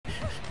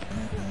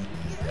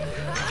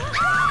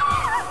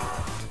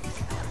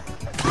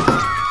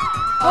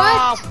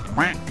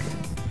What?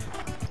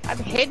 I'm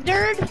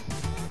hindered?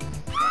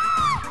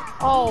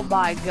 Oh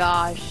my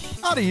gosh.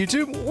 Howdy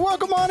YouTube,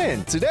 welcome on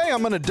in. Today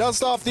I'm gonna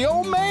dust off the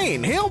old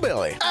main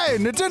Hillbilly. Hey,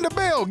 Nintendo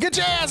Bill, get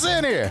your ass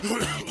in here.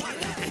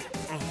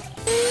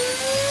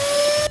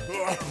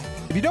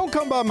 If you don't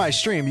come by my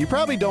stream, you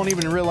probably don't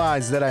even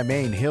realize that I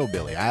main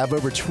Hillbilly. I have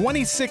over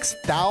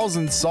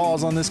 26,000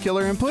 saws on this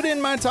killer and put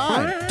in my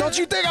time. Don't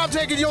you think I'm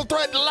taking your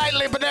threat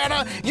lightly,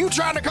 Banana? You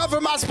trying to cover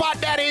my spot,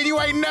 Daddy, and you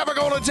ain't never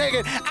gonna take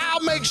it.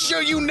 I'll make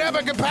sure you never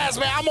can pass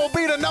me. I'm gonna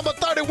be the number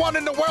 31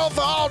 in the world for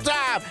all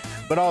time.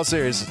 But all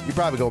serious, you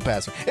probably go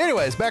past me.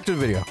 Anyways, back to the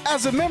video.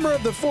 As a member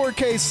of the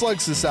 4K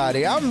Slug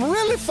Society, I'm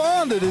really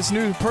fond of this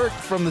new perk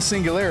from the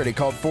Singularity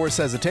called Force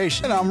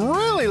Hesitation, and I'm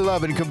really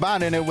loving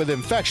combining it with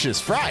Infectious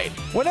Fright.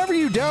 Whenever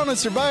you down a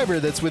survivor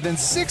that's within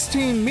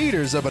 16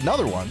 meters of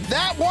another one,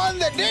 that one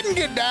that didn't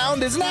get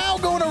downed is now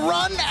going to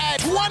run at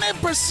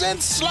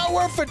 20%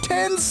 slower for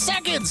 10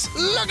 seconds.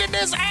 Look at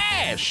this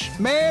Ash.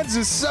 Mans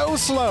is so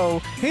slow,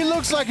 he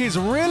looks like he's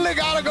really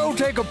gotta go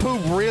take a poop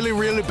really,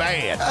 really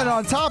bad. And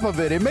on top of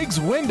it, it makes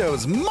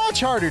Windows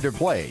much harder to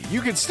play.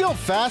 You can still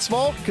fast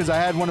vault because I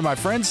had one of my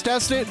friends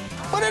test it,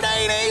 but it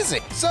ain't easy.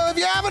 So if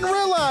you haven't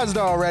realized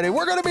already,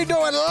 we're gonna be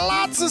doing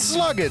lots of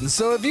slugging.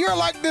 So if you're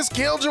like this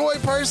killjoy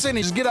person and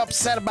just get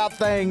upset about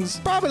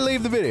things, probably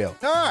leave the video.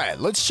 All right,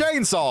 let's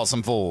chainsaw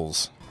some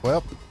fools.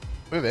 Well,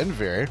 we have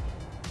Inferi.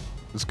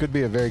 This could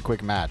be a very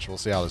quick match. We'll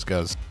see how this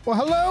goes. Well,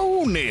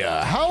 hello,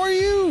 Nia. How are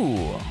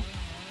you?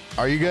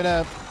 Are you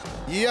gonna?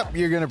 Yep,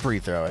 you're gonna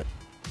pre-throw it.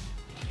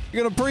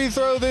 You're gonna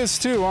pre-throw this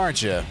too,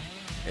 aren't you?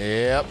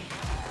 Yep.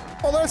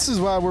 Well, this is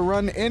why we're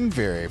running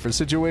Inferi for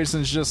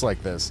situations just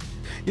like this.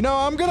 You know,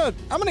 I'm gonna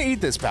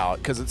eat this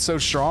pallet because it's so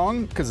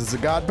strong. Because it's a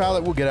god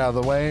pallet. We'll get out of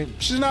the way.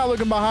 She's not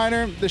looking behind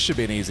her. This should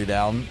be an easy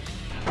down.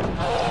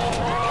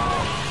 Oh.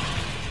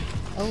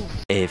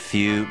 A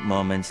few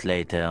moments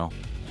later.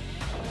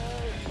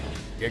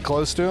 Get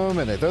close to him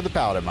and they throw the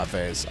pallet in my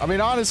face. I mean,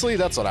 honestly,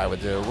 that's what I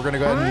would do. We're gonna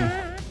go ahead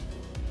and.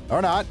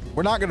 Or not.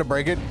 We're not going to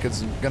break it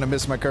because I'm going to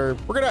miss my curve.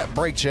 We're going to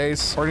break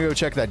chase. We're going to go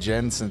check that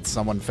gen since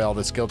someone failed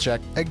a skill check.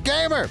 Hey,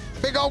 Gamer!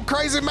 Big old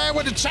crazy man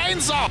with the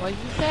chainsaw! What'd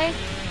you say?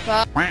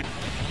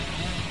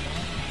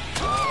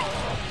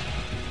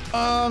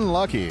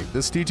 Unlucky.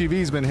 This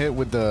TTV's been hit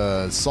with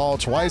the saw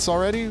twice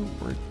already.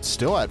 We're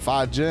still at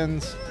 5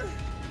 gens.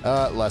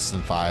 Less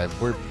than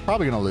 5. We're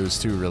probably going to lose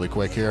 2 really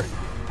quick here.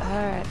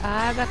 Alright,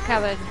 I'm a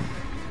coming.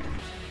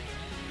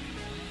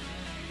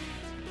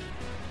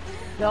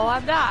 No,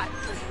 I'm not.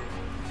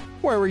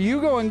 Where were you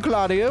going,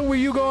 Claudia? Were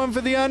you going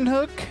for the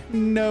unhook?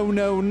 No,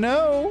 no,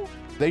 no.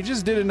 They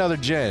just did another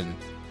gen.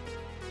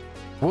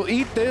 We'll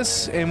eat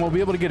this and we'll be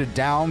able to get it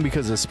down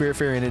because of Spirit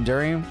Fairy and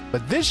Enduring.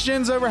 But this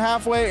gen's over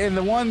halfway and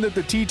the one that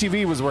the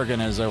TTV was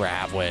working is over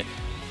halfway.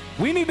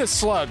 We need a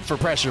slug for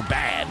pressure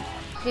bad.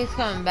 He's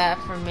coming back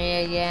for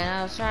me again.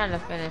 I was trying to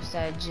finish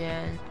that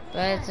gen,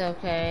 but it's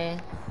okay.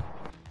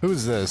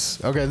 Who's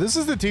this? Okay, this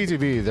is the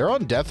TTV. They're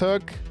on Death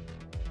Hook.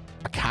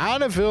 I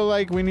kind of feel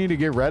like we need to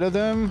get rid of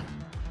them.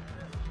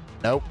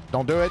 Nope,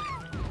 don't do it.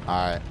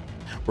 All right,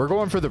 we're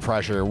going for the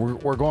pressure.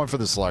 We're going for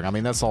the slug. I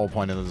mean, that's the whole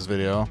point of this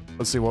video.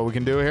 Let's see what we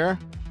can do here.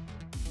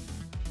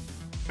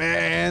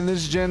 Man,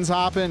 this gen's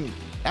hopping.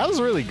 That was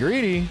really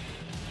greedy.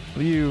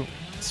 What are you,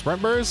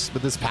 sprint burst?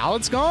 But this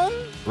pallet's gone?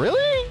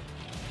 Really?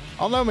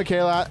 Oh no,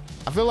 Michaela,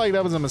 I feel like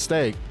that was a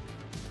mistake.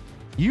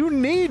 You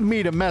need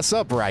me to mess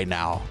up right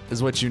now,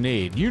 is what you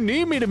need. You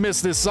need me to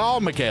miss this saw,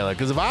 Michaela,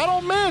 because if I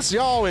don't miss,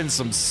 y'all in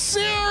some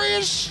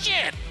serious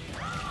shit.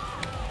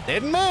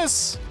 Didn't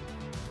miss.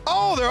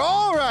 Oh, they're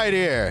all right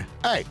here.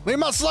 Hey, leave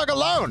my slug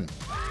alone.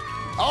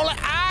 Only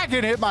I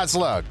can hit my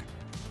slug.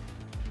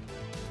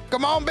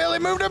 Come on, Billy,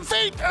 move them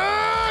feet.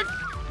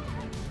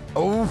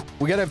 Oh,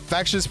 we got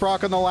infectious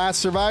proc on the last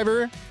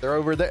survivor. They're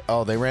over there.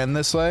 Oh, they ran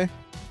this way.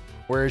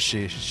 Where is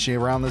she? Is she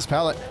around this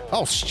pallet?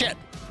 Oh, shit.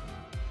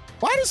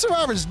 Why do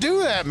survivors do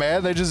that,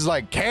 man? They just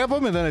like camp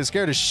them and then they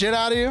scare the shit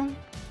out of you.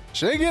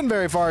 She ain't getting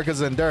very far because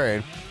of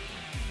Enduring.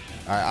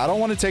 All right, I don't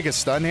want to take a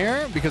stun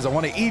here because I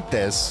want to eat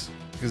this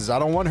because I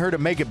don't want her to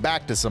make it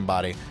back to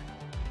somebody.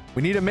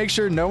 We need to make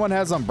sure no one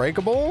has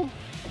Unbreakable.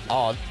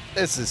 Oh,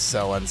 this is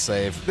so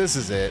unsafe. This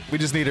is it. We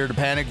just need her to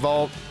panic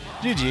vault.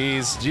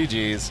 GG's,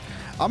 GG's.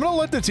 I'm going to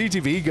let the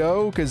TTV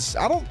go because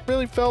I don't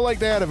really feel like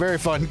they had a very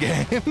fun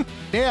game.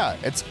 Yeah,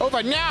 it's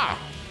over now.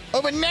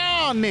 Over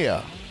now,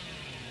 Nia.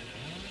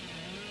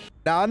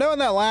 Now, I know in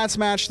that last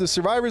match, the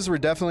survivors were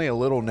definitely a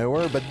little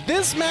newer, but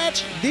this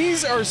match,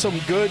 these are some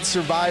good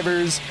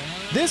survivors.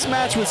 This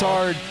match was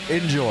hard.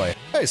 Enjoy.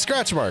 Hey,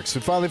 Scratch Marks,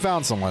 we finally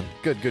found someone.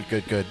 Good, good,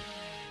 good, good.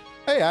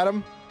 Hey,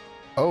 Adam.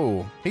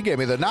 Oh, he gave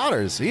me the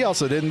nodders. He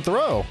also didn't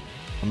throw.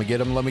 Let me get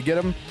him, let me get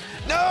him.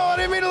 No, I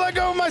didn't mean to let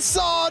go of my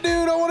saw,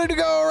 dude. I wanted to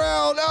go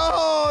around.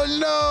 Oh,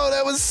 no,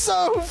 that was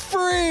so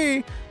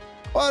free.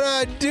 Why did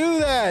I do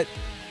that?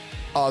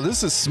 Oh,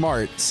 this is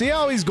smart. See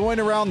how he's going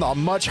around the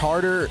much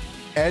harder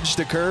edge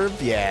to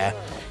curve? Yeah,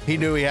 he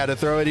knew he had to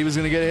throw it. He was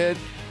going to get hit.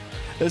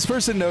 This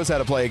person knows how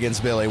to play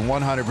against Billy,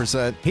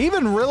 100%. He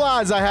even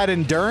realized I had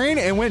enduring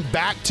and went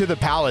back to the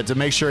pallet to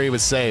make sure he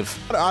was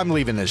safe. I'm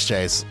leaving this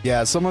chase.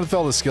 Yeah, someone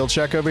failed a skill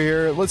check over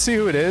here. Let's see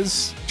who it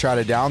is. Try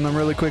to down them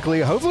really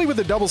quickly. Hopefully with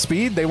the double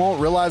speed, they won't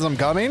realize I'm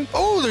coming.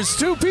 Oh, there's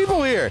 2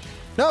 people here.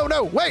 No,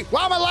 wait,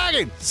 why am I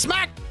lagging?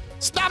 Smack,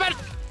 stop it.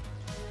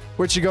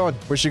 Where'd she going?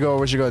 Where'd she go?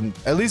 Where'd she going?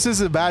 At least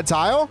this is a bad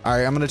tile. All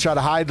right, I'm gonna try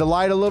to hide the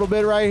light a little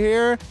bit right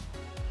here.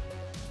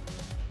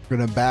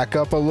 Gonna back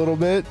up a little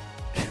bit.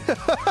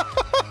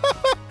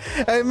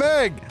 Hey,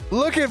 Meg,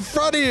 look in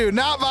front of you,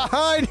 not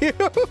behind you.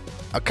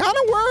 I'm kind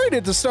of worried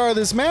at the start of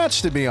this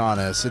match, to be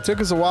honest. It took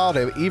us a while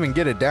to even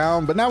get it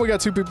down, but now we got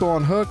 2 people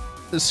on hook.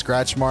 The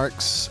scratch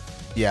marks.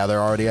 Yeah,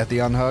 they're already at the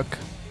unhook.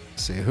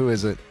 Let's see, who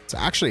is it? It's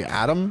actually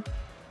Adam.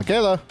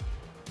 Michaela.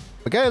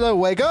 Michaela,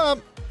 wake up.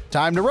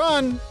 Time to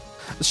run.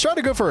 Let's try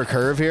to go for a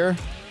curve here.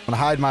 I'm gonna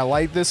hide my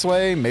light this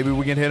way. Maybe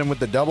we can hit him with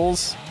the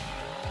doubles.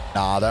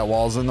 Nah, that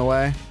wall's in the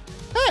way.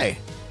 Hey,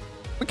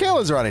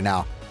 Michaela's running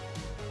now.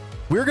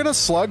 We're gonna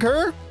slug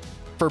her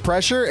for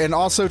pressure and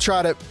also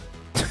try to...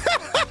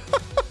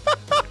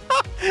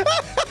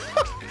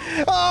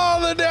 Oh,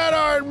 the dead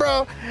hard,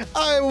 bro.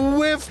 I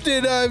whiffed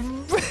it.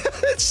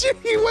 She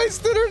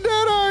wasted her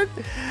dead hard.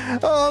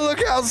 Oh,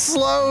 look how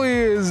slow he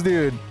is,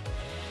 dude.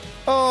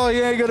 Oh, he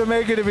ain't gonna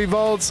make it if he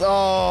vaults.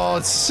 Oh,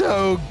 it's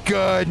so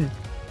good.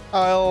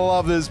 I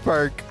love this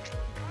perk.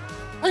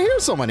 I hear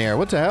someone here.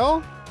 What the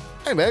hell?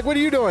 Hey, Meg, what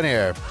are you doing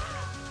here?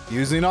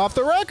 Using off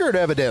the record,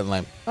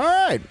 evidently. All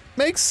right,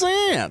 makes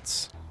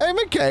sense. Hey,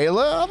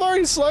 Michaela, I've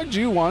already slugged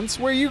you once.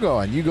 Where are you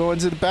going? You going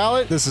to the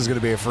pallet? This is gonna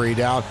be a free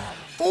down.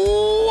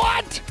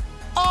 What?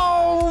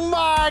 Oh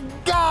my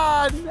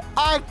God!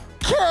 I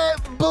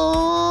can't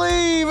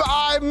believe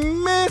I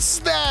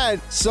missed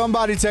that.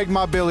 Somebody take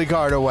my Billy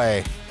card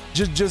away.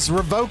 Just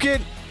revoke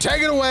it,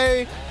 take it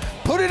away,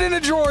 put it in a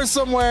drawer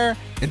somewhere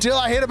until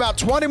I hit about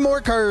 20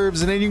 more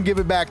curves, and then you can give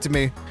it back to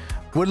me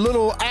with a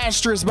little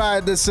asterisk by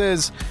it that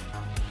says,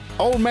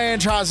 old man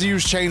tries to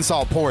use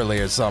chainsaw poorly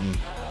or something.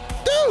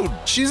 Dude,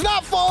 she's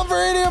not falling for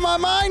any of my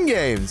mind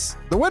games.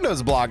 The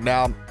window's blocked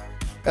now.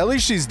 At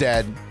least she's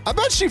dead. I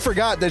bet she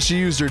forgot that she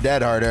used her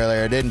dead hard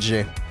earlier, didn't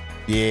she?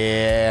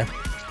 Yeah.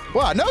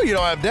 Well, I know you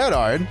don't have dead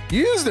hard. You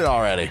used it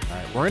already. All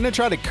right, we're gonna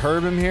try to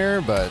curb him here,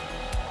 but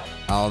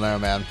I don't know,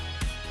 man.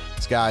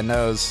 This guy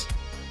knows.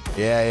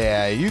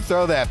 Yeah, you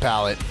throw that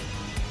pallet.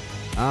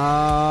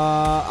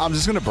 I'm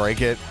just gonna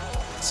break it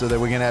so that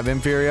we can have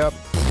Inferi up.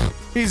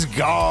 He's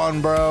gone,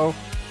 bro.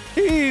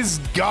 He's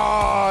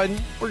gone.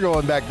 We're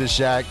going back to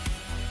Shack.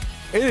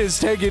 It is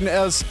taking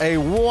us a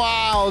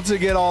while to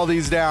get all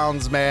these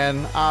downs,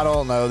 man. I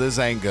don't know. This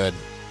ain't good.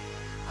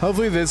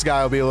 Hopefully this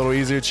guy will be a little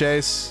easier to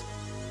chase.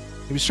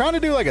 He was trying to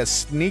do like a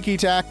sneaky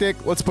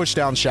tactic. Let's push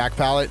down Shack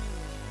pallet.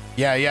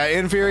 Yeah,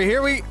 Inferi.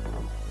 Here we...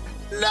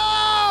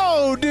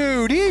 No,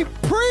 dude. He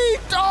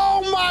preached.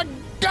 Oh, my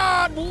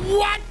God.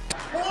 What?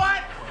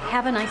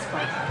 Have a nice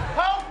flight.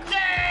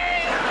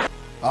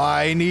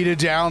 I need a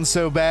down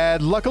so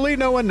bad. Luckily,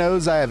 no one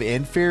knows I have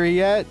Inferi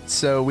yet,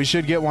 so we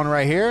should get one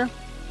right here.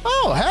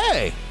 Oh,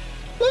 hey.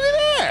 Look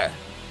at that.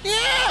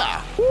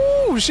 Yeah.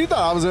 Ooh, she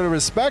thought I was going to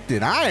respect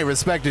it. I ain't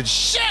respected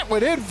shit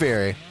with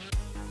Inferi.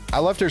 I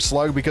left her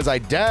slug because I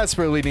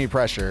desperately need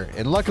pressure,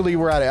 and luckily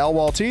we're at L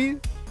wall T.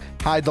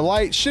 Hide the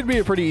light. Should be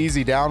a pretty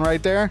easy down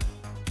right there.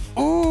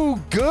 Ooh,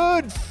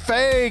 good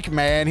fake,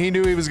 man. He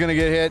knew he was going to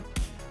get hit.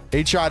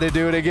 He tried to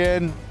do it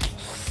again.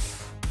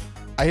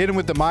 I hit him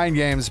with the mind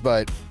games,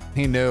 but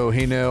he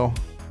knew.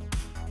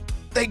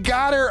 They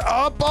got her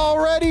up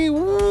already?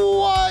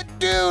 What,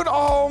 dude?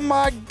 Oh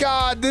my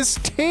God, this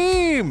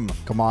team.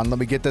 Come on, let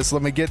me get this.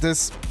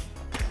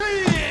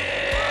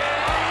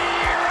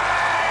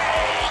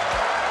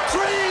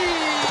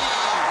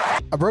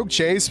 I broke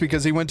Chase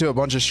because he went to a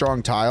bunch of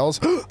strong tiles.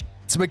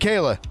 It's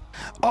Michaela.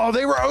 Oh,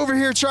 they were over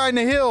here trying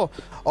to heal.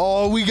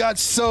 Oh, we got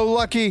so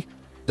lucky.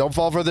 Don't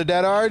fall for the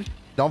dead hard.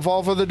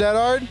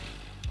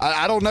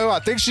 I don't know. I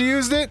think she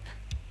used it.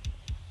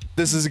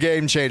 This is a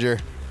game changer.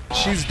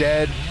 She's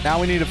dead.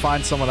 Now we need to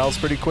find someone else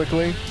pretty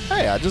quickly.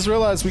 Hey, I just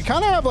realized we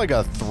kind of have like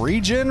a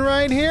 3-gen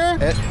right here.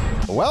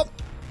 Well,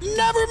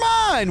 never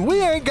mind.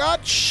 We ain't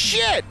got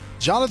shit.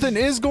 Jonathan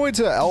is going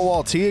to L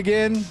wall T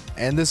again,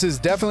 and this is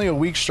definitely a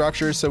weak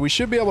structure, so we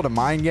should be able to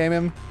mind game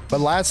him. But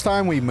last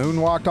time we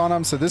moonwalked on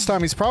him, so this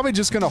time he's probably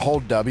just going to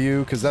hold W,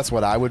 because that's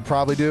what I would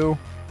probably do.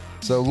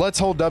 So let's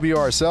hold W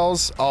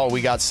ourselves. Oh,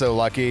 we got so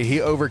lucky. He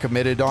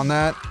overcommitted on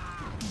that.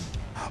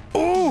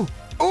 Ooh,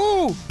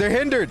 they're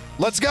hindered.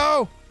 Let's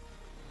go.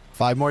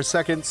 5 more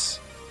seconds.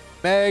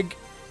 Meg.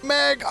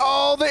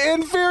 Oh, the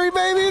Inferi,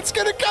 baby. It's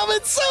going to come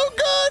in so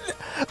good.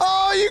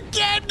 Oh, you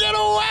can't get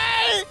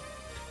away.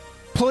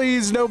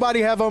 Please,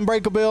 nobody have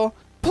Unbreakable.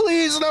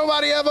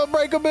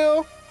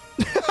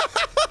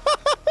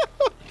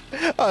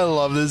 I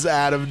love this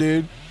Adam,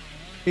 dude.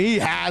 He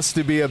has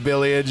to be a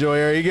Billy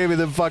enjoyer. He gave me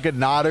the fucking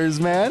nodders,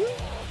 man.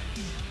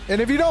 And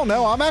if you don't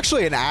know, I'm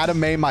actually an Adam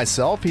main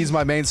myself. He's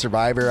my main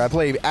survivor. I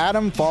play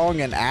Adam,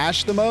 Fong, and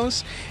Ash the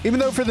most. Even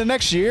though for the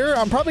next year,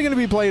 I'm probably going to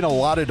be playing a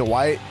lot of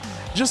Dwight.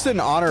 Just in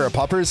honor of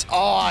puppers.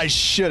 Oh, I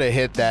should have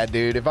hit that,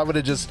 dude. If I would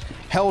have just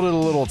held it a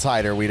little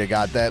tighter, we'd have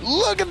got that.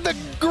 Look at the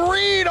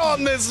greed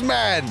on this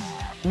man.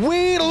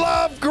 We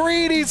love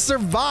greedy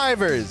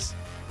survivors.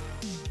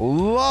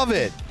 Love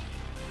it.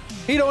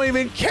 He don't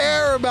even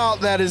care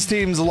about that his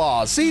team's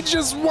lost. He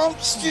just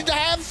wants you to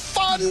have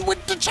fun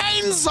with the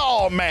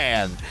chainsaw,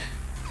 man.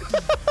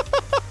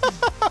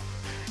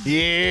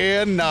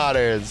 Yeah,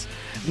 nodders.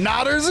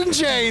 Nodders and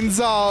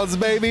chainsaws,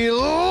 baby.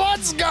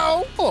 Let's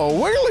go. Oh,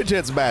 whirly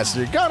tits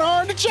bastard. Got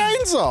hard to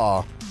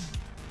chainsaw.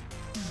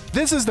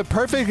 This is the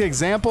perfect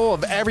example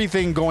of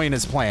everything going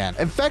as planned.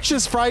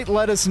 Infectious fright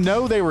let us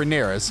know they were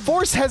near us.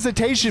 Forced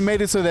hesitation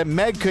made it so that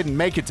Meg couldn't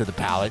make it to the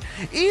pallet.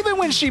 Even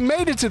when she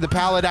made it to the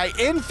pallet, I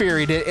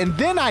inferied it and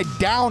then I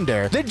downed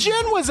her. The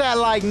gen was at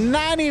like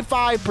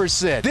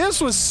 95%.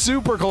 This was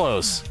super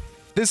close.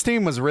 This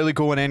team was really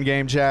cool in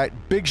in-game chat.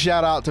 Big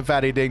shout out to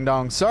Fatty Ding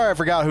Dong. Sorry I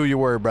forgot who you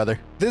were, brother.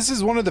 This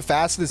is one of the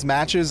fastest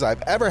matches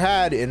I've ever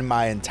had in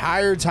my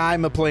entire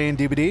time of playing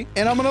DBD,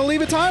 and I'm gonna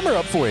leave a timer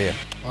up for you.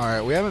 All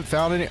right, we haven't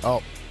found any.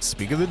 Oh,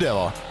 speak of the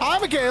devil. Hi,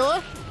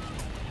 Michaela.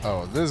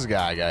 Oh, this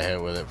guy got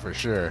hit with it for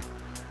sure.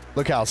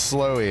 Look how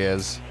slow he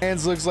is.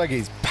 Hands looks like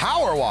he's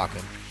power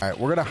walking. All right,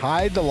 we're gonna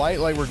hide the light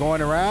like we're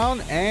going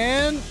around,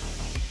 and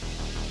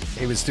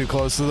he was too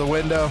close to the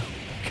window.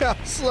 Look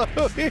how slow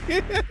he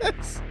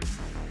is.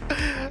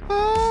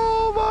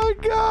 Oh my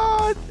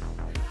God.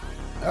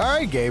 All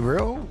right,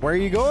 Gabriel, where are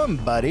you going,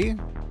 buddy?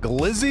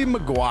 Glizzy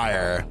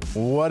McGuire.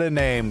 What a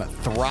name.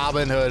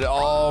 Throbbing Hood.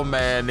 Oh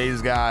man, these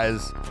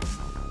guys.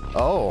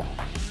 Oh,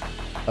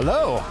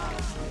 hello.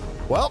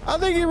 Well, I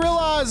think he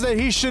realized that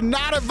he should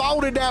not have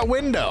vaulted that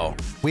window.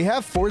 We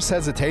have forced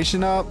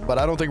hesitation up, but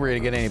I don't think we're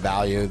gonna get any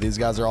value. These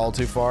guys are all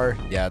too far.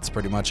 Yeah, it's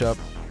pretty much up.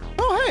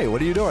 Oh, hey,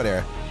 what are you doing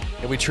here?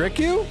 Did we trick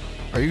you?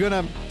 Are you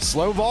gonna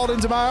slow vault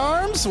into my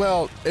arms?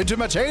 Well, into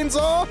my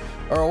chainsaw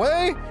or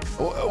away?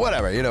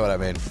 Whatever, you know what I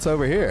mean. It's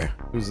over here.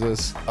 Who's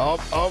this? Oh,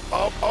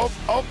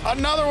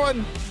 another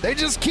one. They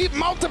just keep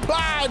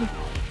multiplying.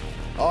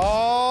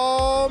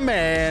 Oh,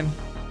 man.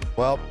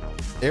 Well,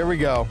 here we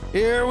go.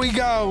 Here we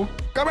go.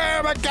 Come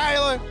here,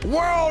 Michaela.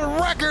 World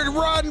record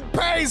run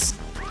pace.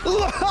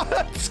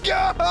 Let's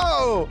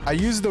go! I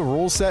used the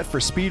rule set for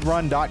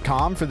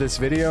speedrun.com for this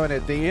video, and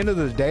at the end of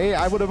the day,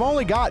 I would have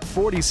only got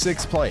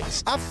 46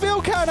 plays. I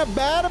feel kind of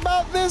bad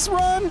about this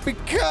run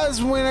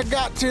because when I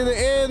got to the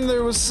end,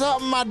 there was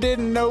something I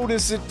didn't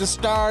notice at the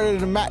start of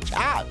the match.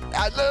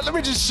 Let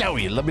me just show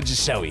you. Let me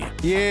just show you.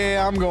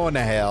 Yeah, I'm going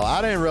to hell.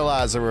 I didn't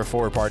realize there were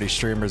 4 party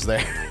streamers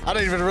there. I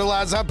didn't even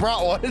realize I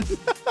brought one.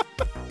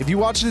 If you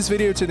watched this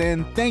video to the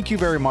end, thank you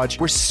very much.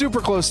 We're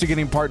super close to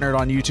getting partnered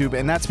on YouTube,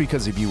 and that's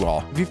because of you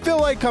all. If you feel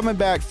like coming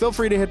back, feel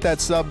free to hit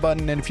that sub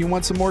button, and if you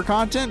want some more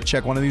content,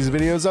 check one of these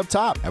videos up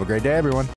top. Have a great day, everyone.